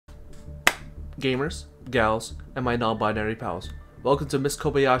gamers, gals, and my non-binary pals? Welcome to Miss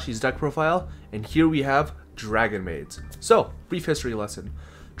Kobayashi's deck profile, and here we have Dragonmaids. So, brief history lesson.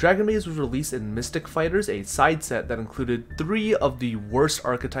 Dragonmaids was released in Mystic Fighters, a side set that included 3 of the worst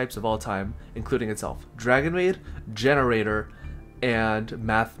archetypes of all time, including itself. Dragonmaid, Generator, and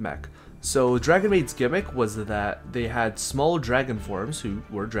Math Mech. So Dragonmaid's gimmick was that they had small dragon forms, who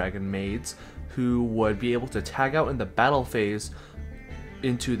were Dragonmaids, who would be able to tag out in the battle phase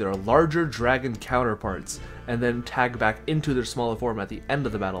into their larger dragon counterparts, and then tag back into their smaller form at the end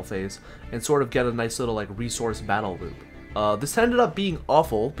of the battle phase, and sort of get a nice little like resource battle loop. This ended up being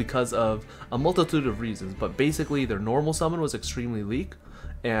awful because of a multitude of reasons, but basically their normal summon was extremely weak,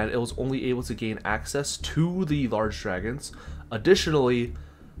 and it was only able to gain access to the large dragons. Additionally,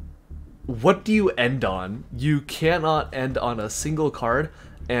 what do you end on? You cannot end on a single card,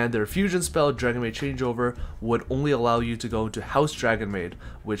 and their fusion spell, Dragonmaid Changeover, would only allow you to go into House Dragonmaid,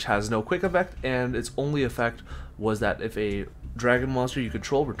 which has no quick effect, and its only effect was that if a dragon monster you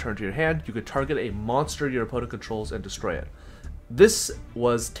control returned to your hand, you could target a monster your opponent controls and destroy it. This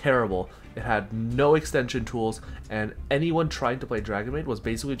was terrible. It had no extension tools, and anyone trying to play Dragonmaid was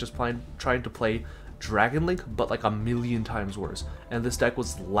basically just trying to play Dragon Link, but like a million times worse. And this deck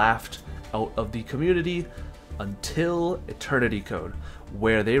was laughed out of the community until Eternity Code,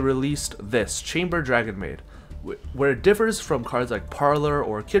 where they released this Chamber Dragonmaid, where it differs from cards like Parlor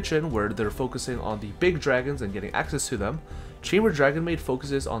or Kitchen, where they're focusing on the big dragons and getting access to them. Chamber Dragonmaid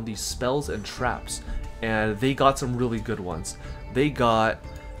focuses on the spells and traps, and they got some really good ones. They got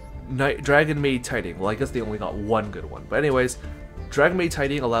Dragonmaid Tiding. Well, I guess they only got one good one, but anyways, Dragonmaid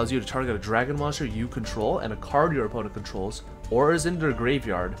Tiding allows you to target a dragon monster you control and a card your opponent controls or is in their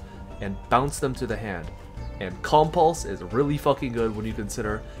graveyard and bounce them to the hand. And Compulse is really fucking good when you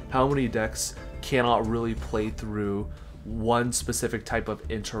consider how many decks cannot really play through one specific type of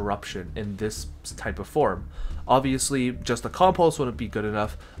interruption in this type of form. Obviously, just a Compulse wouldn't be good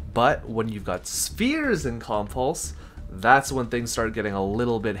enough, but when you've got spheres in Compulse, that's when things start getting a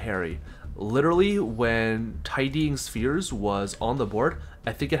little bit hairy. Literally, when Tidying Spheres was on the board,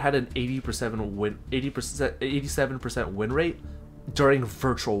 I think it had an 87% win rate during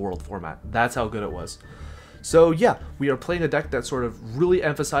Virtual World format. That's how good it was. So yeah, we are playing a deck that sort of really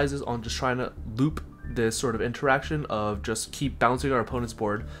emphasizes on just trying to loop this sort of interaction of just keep bouncing our opponent's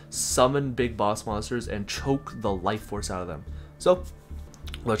board, summon big boss monsters, and choke the life force out of them. So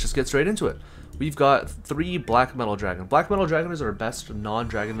let's just get straight into it. We've got 3 Black Metal Dragon. Black Metal Dragon is our best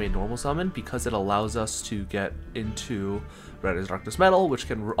non-Dragonmaid normal summon because it allows us to get into Red as Darkness Metal, which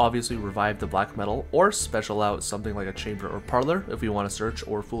can obviously revive the Black Metal, or special out something like a Chamber or Parlor if we want to search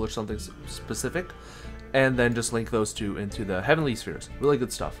or Foolish something specific, and then just link those 2 into the Heavenly Spheres. Really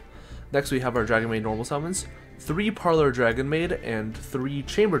good stuff. Next we have our Dragonmaid normal summons. 3 Parlor Dragonmaid and 3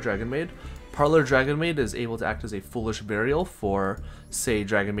 Chamber Dragonmaid. Parlor Dragonmaid is able to act as a Foolish Burial for, say,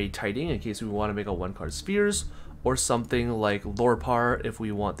 Dragonmaid Tiding in case we want to make a 1-card Spheres, or something like Lorpar if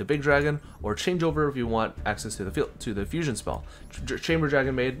we want the big dragon, or Changeover if we want access to the fusion spell. Chamber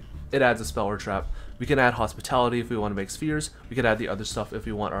Dragonmaid, it adds a spell or trap. We can add Hospitality if we want to make Spheres. We can add the other stuff if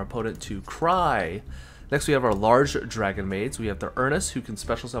we want our opponent to cry. Next we have our large Dragonmaids. We have the Ernest, who can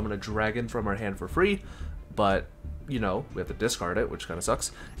special summon a dragon from our hand for free, but you know, we have to discard it, which kind of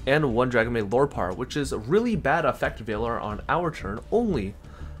sucks. And 1 Dragonmaid Lorpar, which is a really bad effect Veiler on our turn only.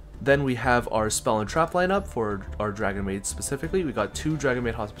 Then we have our spell and trap lineup for our Dragonmaid specifically. We got 2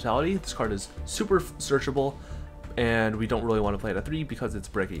 Dragonmaid Hospitality. This card is super searchable, and we don't really want to play it at 3 because it's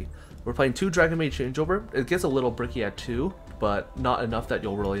bricky. We're playing 2 Dragonmaid Changeover. It gets a little bricky at 2, but not enough that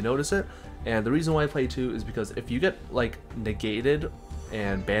you'll really notice it. And the reason why I play 2 is because if you get like negated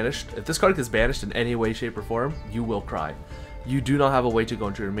and banished, if this card gets banished in any way, shape, or form, you will cry. You do not have a way to go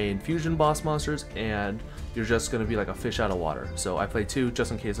into your main fusion boss monsters, and you're just going to be like a fish out of water. So I play 2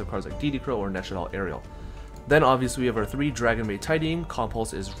 just in case of cards like DD Crow or National Ariel. Then obviously we have our 3 Dragonmaid Tidying.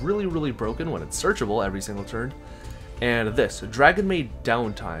 Compulse is really broken when it's searchable every single turn. And this, Dragonmaid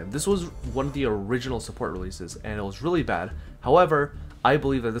Downtime. This was one of the original support releases, and it was really bad. However, I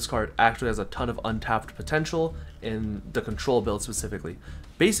believe that this card actually has a ton of untapped potential in the control build specifically.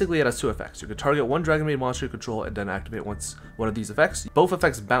 Basically, it has 2 effects. You can target 1 Dragonmaid monster you control and then activate one of these effects. Both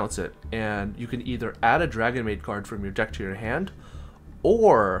effects bounce it, and you can either add a Dragonmaid card from your deck to your hand,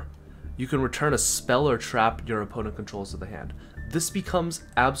 or you can return a spell or trap your opponent controls to the hand. This becomes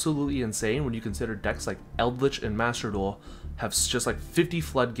absolutely insane when you consider decks like Eldritch and Master Duel have just like 50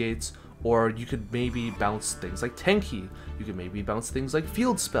 floodgates, or you could maybe bounce things like Tenki, you could maybe bounce things like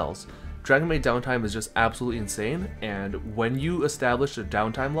field spells. Dragonmaid Downtime is just absolutely insane, and when you establish a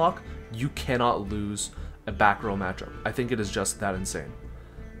downtime lock, you cannot lose a back row matchup. I think it is just that insane.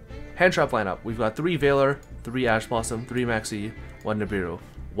 Hand trap lineup. We've got 3 Veiler, 3 Ash Blossom, 3 Maxi, 1 Nibiru.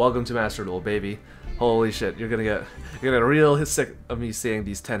 Welcome to Master Duel, baby. Holy shit, you're gonna get real sick of me saying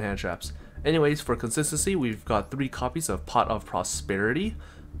these 10 hand traps. Anyways, for consistency, we've got 3 copies of Pot of Prosperity.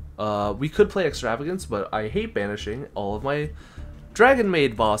 We could play Extravagance, but I hate banishing all of my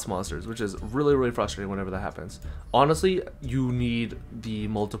Dragonmaid boss monsters, which is really frustrating whenever that happens. Honestly, you need the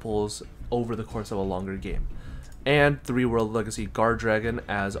multiples over the course of a longer game. And 3 World Legacy Guard Dragon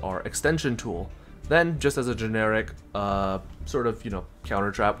as our extension tool. Then, just as a generic, sort of,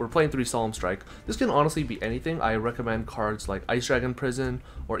 counter trap, we're playing 3 Solemn Strike. This can honestly be anything. I recommend cards like Ice Dragon Prison,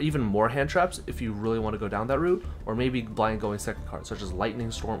 or even more hand traps if you really want to go down that route, or maybe blind going second cards, such as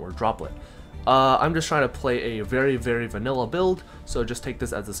Lightning Storm or Droplet. I'm just trying to play a very vanilla build, so just take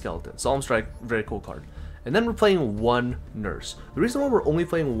this as a skeleton. Solemn Strike, very cool card. And then we're playing 1 Nurse. The reason why we're only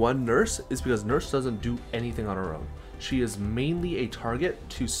playing 1 Nurse is because Nurse doesn't do anything on her own. She is mainly a target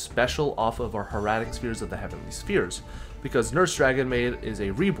to special off of our Heraldic Spheres of the Heavenly Spheres, because Nurse Dragonmaid is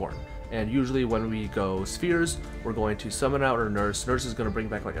a reborn, and usually when we go Spheres, we're going to summon out our Nurse. Nurse is going to bring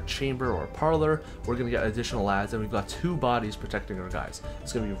back like a Chamber or a Parlor. We're going to get additional adds, and we've got 2 bodies protecting our guys.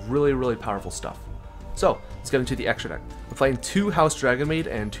 It's going to be really powerful stuff. So, let's get into the extra deck. We're playing 2 House Dragonmaid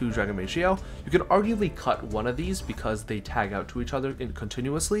and 2 Dragonmaid Xiao. You can arguably cut one of these because they tag out to each other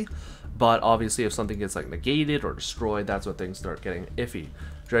continuously, but obviously if something gets like negated or destroyed, that's when things start getting iffy.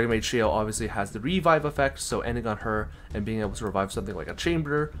 Dragonmaid Xiao obviously has the revive effect, so ending on her and being able to revive something like a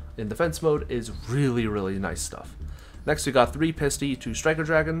Chamber in defense mode is really nice stuff. Next we got 3 Pisty, 2 Striker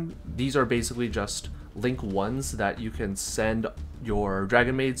Dragon. These are basically just link 1s that you can send your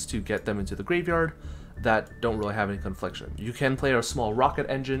Dragonmaids to get them into the graveyard that don't really have any confliction. You can play a small rocket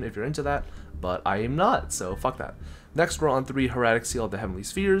engine if you're into that, but I am not, so fuck that. Next we're on 3 Heraldic Seal of the Heavenly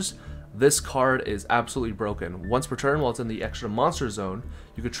Spheres. This card is absolutely broken. Once per turn, while it's in the extra monster zone,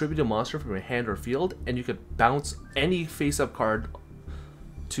 you could tribute a monster from your hand or field, and you could bounce any face-up card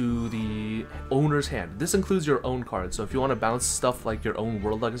to the owner's hand. This includes your own card, so if you want to bounce stuff like your own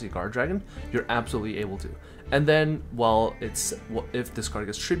World Legacy Guard Dragon, you're absolutely able to. And then, if this card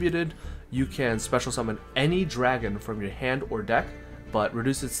gets tributed, you can special summon any dragon from your hand or deck, but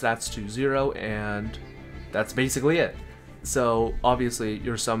reduce its stats to 0, and that's basically it. So obviously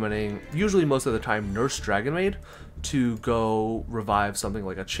you're summoning, usually most of the time, Nurse Dragonmaid to go revive something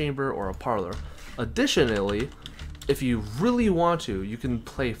like a Chamber or a Parlor. Additionally, if you really want to, you can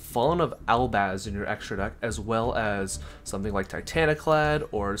play Fallen of Albaz in your extra deck, as well as something like Titaniclad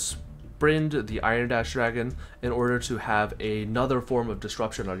or Sprind, the Iron Dash Dragon, in order to have another form of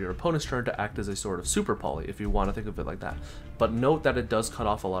disruption on your opponent's turn to act as a sort of super poly, if you want to think of it like that. But note that it does cut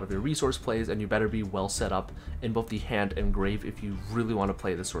off a lot of your resource plays, and you better be well set up in both the hand and grave if you really want to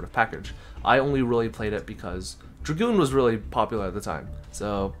play this sort of package. I only really played it because Dragoon was really popular at the time,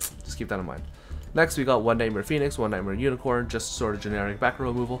 so just keep that in mind. Next we got 1 Nightmare Phoenix, 1 Nightmare Unicorn, just sort of generic back row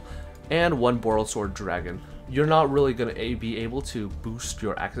removal, and 1 Boral Sword Dragon. You're not really going to be able to boost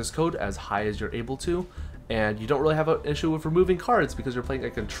your access code as high as you're able to, and you don't really have an issue with removing cards because you're playing a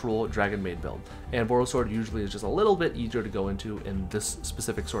control Dragonmaid build. And Boral Sword usually is just a little bit easier to go into in this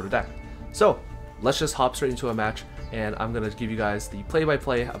specific sort of deck. So, let's just hop straight into a match, and I'm going to give you guys the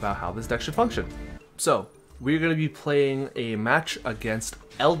play-by-play about how this deck should function. So, we're going to be playing a match against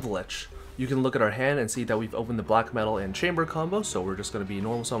Eldritch. You can look at our hand and see that we've opened the Black Metal and Chamber combo, so we're just going to be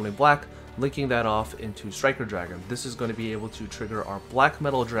normal summoning black, linking that off into Striker Dragon. This is going to be able to trigger our Black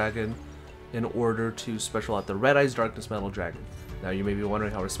Metal Dragon in order to special out the Red Eyes Darkness Metal Dragon. Now you may be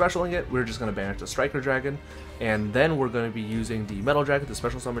wondering how we're specialing it. We're just going to banish the Striker Dragon, and then we're going to be using the Metal Dragon to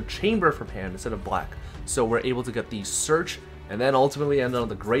special summon Chamber from hand instead of black. So we're able to get the Search, and then ultimately end on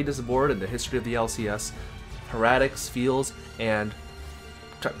the greatest board in the history of the LCS, Heraldic, Fields, and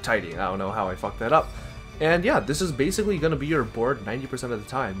Tidying. I don't know how I fucked that up. And yeah, this is basically going to be your board 90% of the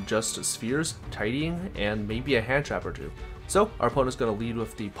time. Just Spheres, Tidying, and maybe a hand trap or 2. So our opponent's going to lead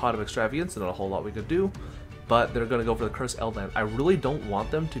with the Pot of Extravagance, and not a whole lot we could do. But they're going to go for the Curse Eldland. I really don't want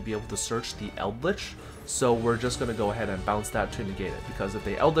them to be able to search the Eldritch, so we're just going to go ahead and bounce that to negate it. Because if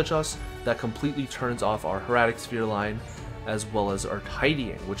they Eldritch us, that completely turns off our Heraldic Sphere line, as well as our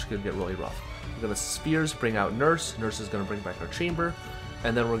Tidying, which could get really rough. We're going to Spheres, bring out Nurse. Nurse is going to bring back our Chamber.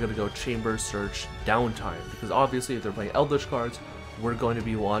 And then we're going to go Chamber, Search, Downtime, because obviously if they're playing Eldritch cards, we're going to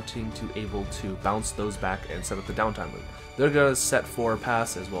be wanting to able to bounce those back and set up the Downtime loop. They're going to set 4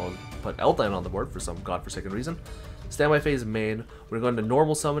 pass as well as put Eldland on the board for some godforsaken reason. Standby phase main, we're going to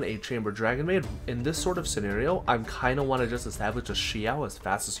normal summon a Chamber Dragonmaid. In this sort of scenario, I kind of want to just establish a Xiao as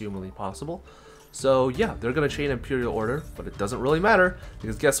fast as humanly possible. So yeah, they're going to chain Imperial Order, but it doesn't really matter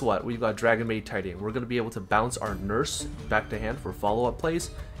because guess what? We've got Dragonmaid Tidying. We're going to be able to bounce our Nurse back to hand for follow-up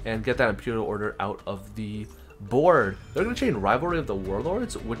plays and get that Imperial Order out of the board. They're going to chain Rivalry of the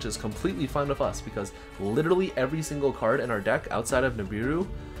Warlords, which is completely fine with us because literally every single card in our deck outside of Nibiru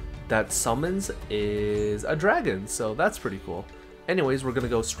that summons is a dragon, so that's pretty cool. Anyways, we're going to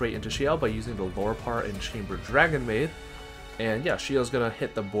go straight into Xiao by using the Lorpar and Chamber Dragonmaid. And yeah, Xiao's going to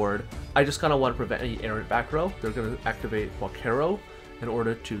hit the board. I just kind of want to prevent any errant back row. They're going to activate Huaquero in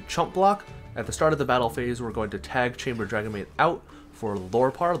order to chump block. At the start of the battle phase, we're going to tag Chamber Dragonmaid out for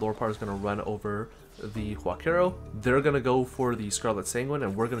Lorpar. Lorpar is going to run over the Huaquero. They're going to go for the Scarlet Sanguine,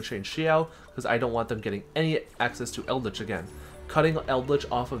 and we're going to change Xiao because I don't want them getting any access to Eldritch again. Cutting Eldritch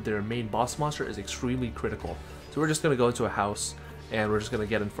off of their main boss monster is extremely critical. So we're just going to go into a house, and we're just going to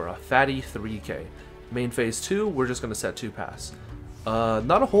get in for a fatty 3k. Main phase 2, we're just going to set 2 pass.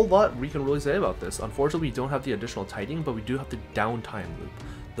 Not a whole lot we can really say about this. Unfortunately, we don't have the additional Tidying, but we do have the downtime loop.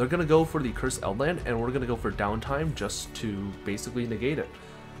 They're going to go for the Cursed Eldland, and we're going to go for downtime just to basically negate it.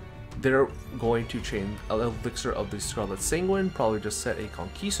 They're going to chain Elixir of the Scarlet Sanguine, probably just set a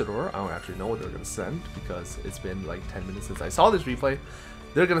Conquistador. I don't actually know what they're going to send because it's been like 10 minutes since I saw this replay.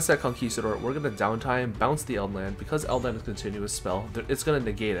 They're going to set Conquistador, we're going to downtime, bounce the Eldland. Because Eldland is a continuous spell, it's going to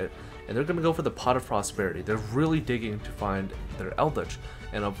negate it. And they're going to go for the Pot of Prosperity. They're really digging to find their Eldritch.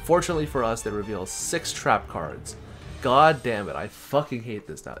 And unfortunately for us, they reveal 6 trap cards. God damn it, I fucking hate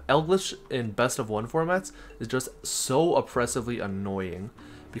this now. Eldritch in best of 1 formats is just so oppressively annoying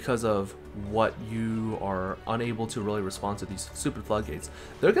because of what you are unable to really respond to these stupid floodgates.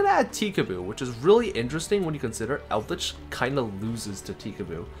 They're going to add Tikaboo, which is really interesting when you consider Eldritch kind of loses to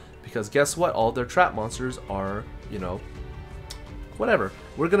Tikaboo. Because guess what? All their trap monsters are, you know, whatever.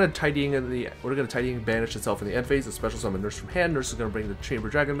 We're gonna tidying banish itself in the end phase. A special summon Nurse from hand. Nurse is gonna bring the Chamber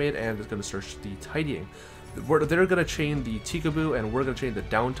Dragonmaid and is gonna search the tidying. They're gonna chain the Tikaboo and we're gonna chain the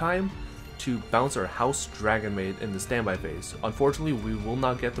downtime to bounce our House Dragonmaid in the standby phase. Unfortunately, we will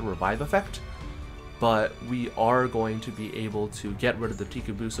not get the revive effect, but we are going to be able to get rid of the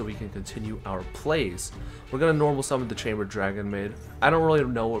Tikaboo so we can continue our plays. We're going to normal summon the Chamber Dragonmaid. I don't really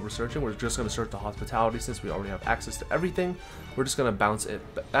know what we're searching. We're just going to search the Hospitality since we already have access to everything. We're just going to bounce it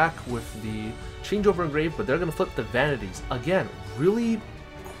back with the Changeover Engrave, but they're going to flip the Vanities. Again, really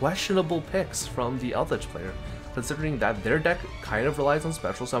questionable picks from the Eldritch player, considering that their deck kind of relies on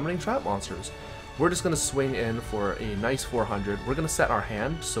special summoning trap monsters. We're just going to swing in for a nice 400. We're going to set our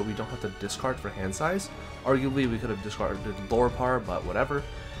hand so we don't have to discard for hand size. Arguably, we could have discarded Lorpar, but whatever.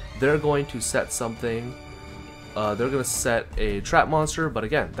 They're going to set something. They're going to set a trap monster, but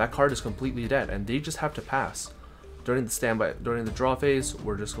again, that card is completely dead, and they just have to pass. During the draw phase,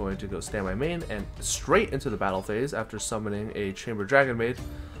 we're just going to go standby main and straight into the battle phase after summoning a Chamber Dragonmaid.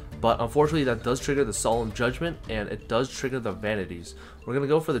 But unfortunately, that does trigger the Solemn Judgment, and it does trigger the Vanities. We're going to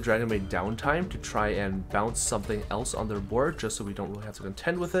go for the Dragonmaid downtime to try and bounce something else on their board, just so we don't really have to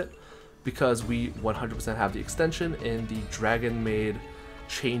contend with it, because we 100% have the extension in the Dragonmaid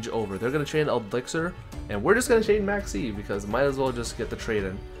changeover. They're going to chain Elixir, and we're just going to chain Maxi, because might as well just get the trade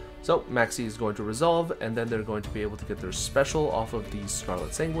in. So Maxi is going to resolve, and then they're going to be able to get their special off of the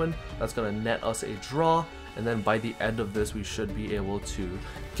Scarlet Sanguine. That's going to net us a draw. And then by the end of this, we should be able to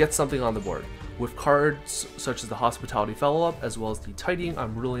get something on the board. With cards such as the Hospitality Follow-Up, as well as the Tidying,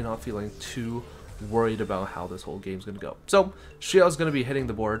 I'm really not feeling too worried about how this whole game's going to go. So, Xiao's going to be hitting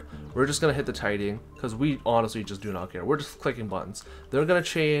the board. We're just going to hit the Tidying, because we honestly just do not care. We're just clicking buttons. They're going to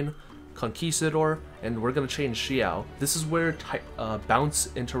chain Conquistador, and we're going to chain Xiao. This is where bounce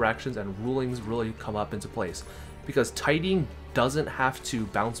interactions and rulings really come up into place, because Tidying doesn't have to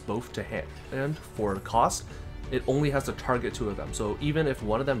bounce both to hand for the cost. It only has to target 2 of them. So even if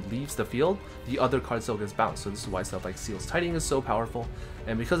one of them leaves the field, the other card still gets bounced. So this is why stuff like Seal's Tidying is so powerful.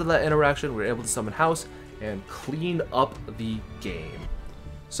 And because of that interaction, we're able to summon House and clean up the game.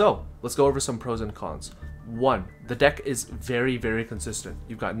 So let's go over some pros and cons. 1, the deck is very, very consistent.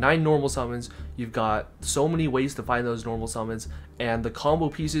 You've got 9 normal summons, you've got so many ways to find those normal summons, and the combo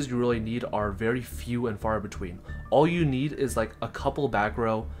pieces you really need are very few and far between. All you need is like a couple back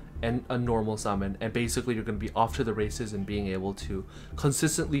row and a normal summon, and basically you're going to be off to the races and being able to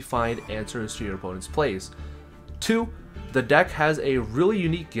consistently find answers to your opponent's plays. 2, the deck has a really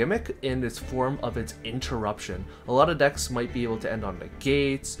unique gimmick in its form of its interruption. A lot of decks might be able to end on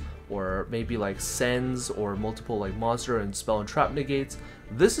negates, or maybe like sends, or multiple like monster and spell and trap negates.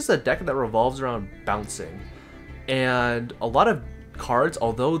 This is a deck that revolves around bouncing, and a lot of cards,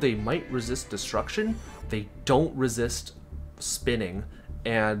 although they might resist destruction, they don't resist spinning,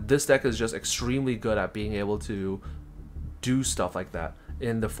 and this deck is just extremely good at being able to do stuff like that.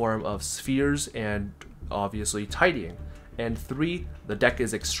 in the form of spheres and obviously tidying. And 3, the deck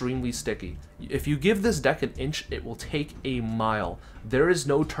is extremely sticky. If you give this deck an inch, it will take a mile. There is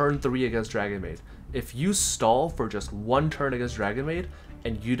no turn 3 against Dragonmaid. If you stall for just 1 turn against Dragonmaid,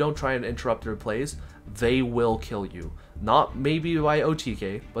 and you don't try and interrupt their plays, they will kill you. Not maybe by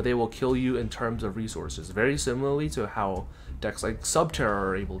OTK, but they will kill you in terms of resources. Very similarly to how decks like Subterra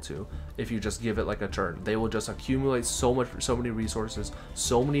are able to, if you just give it like a turn. They will just accumulate so many resources,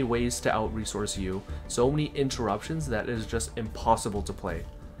 so many ways to out-resource you, so many interruptions that it is just impossible to play.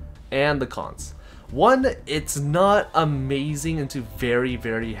 And the cons. 1, it's not amazing into very,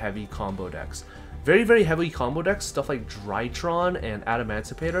 very heavy combo decks. Very, very heavy combo decks, stuff like Drytron and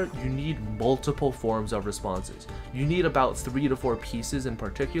Adamantipator, you need multiple forms of responses. You need about 3 to 4 pieces in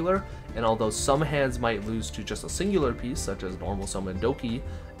particular, and although some hands might lose to just a singular piece, such as normal summon Doki,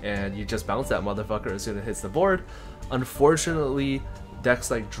 and you just bounce that motherfucker as soon as it hits the board, unfortunately,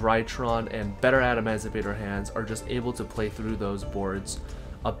 decks like Drytron and better Adamantipator hands are just able to play through those boards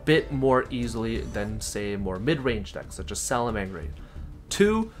a bit more easily than, say, more mid-range decks, such as Salamangreat.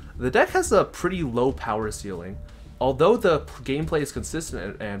 2, the deck has a pretty low power ceiling. Although the gameplay is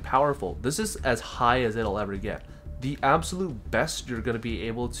consistent and powerful, this is as high as it'll ever get. The absolute best you're going to be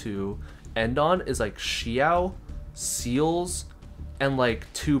able to end on is like Xiao, Seals, and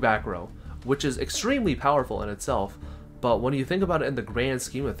like 2 back row, which is extremely powerful in itself. But when you think about it in the grand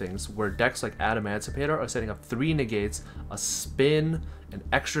scheme of things, where decks like Adamantipator are setting up 3 negates, a spin, an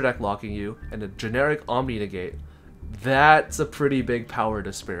extra deck locking you, and a generic Omni negate, that's a pretty big power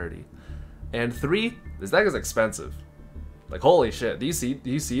disparity. And 3, this deck is expensive. Like, holy shit, do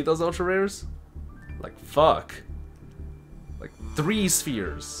you see those ultra rares? Like, fuck. Like 3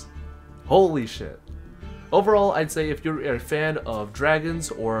 spheres. Holy shit. Overall, I'd say if you're a fan of dragons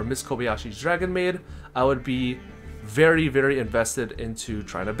or Miss Kobayashi's Dragonmaid, I would be very, very invested into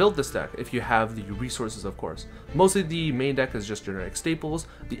trying to build this deck, if you have the resources, of course. Mostly the main deck is just generic staples.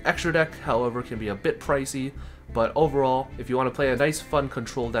 The extra deck, however, can be a bit pricey, but overall, if you want to play a nice, fun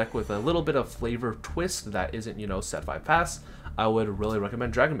control deck with a little bit of flavor twist that isn't, you know, set 5 pass, I would really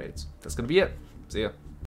recommend Dragonmaids. That's gonna be it. See ya.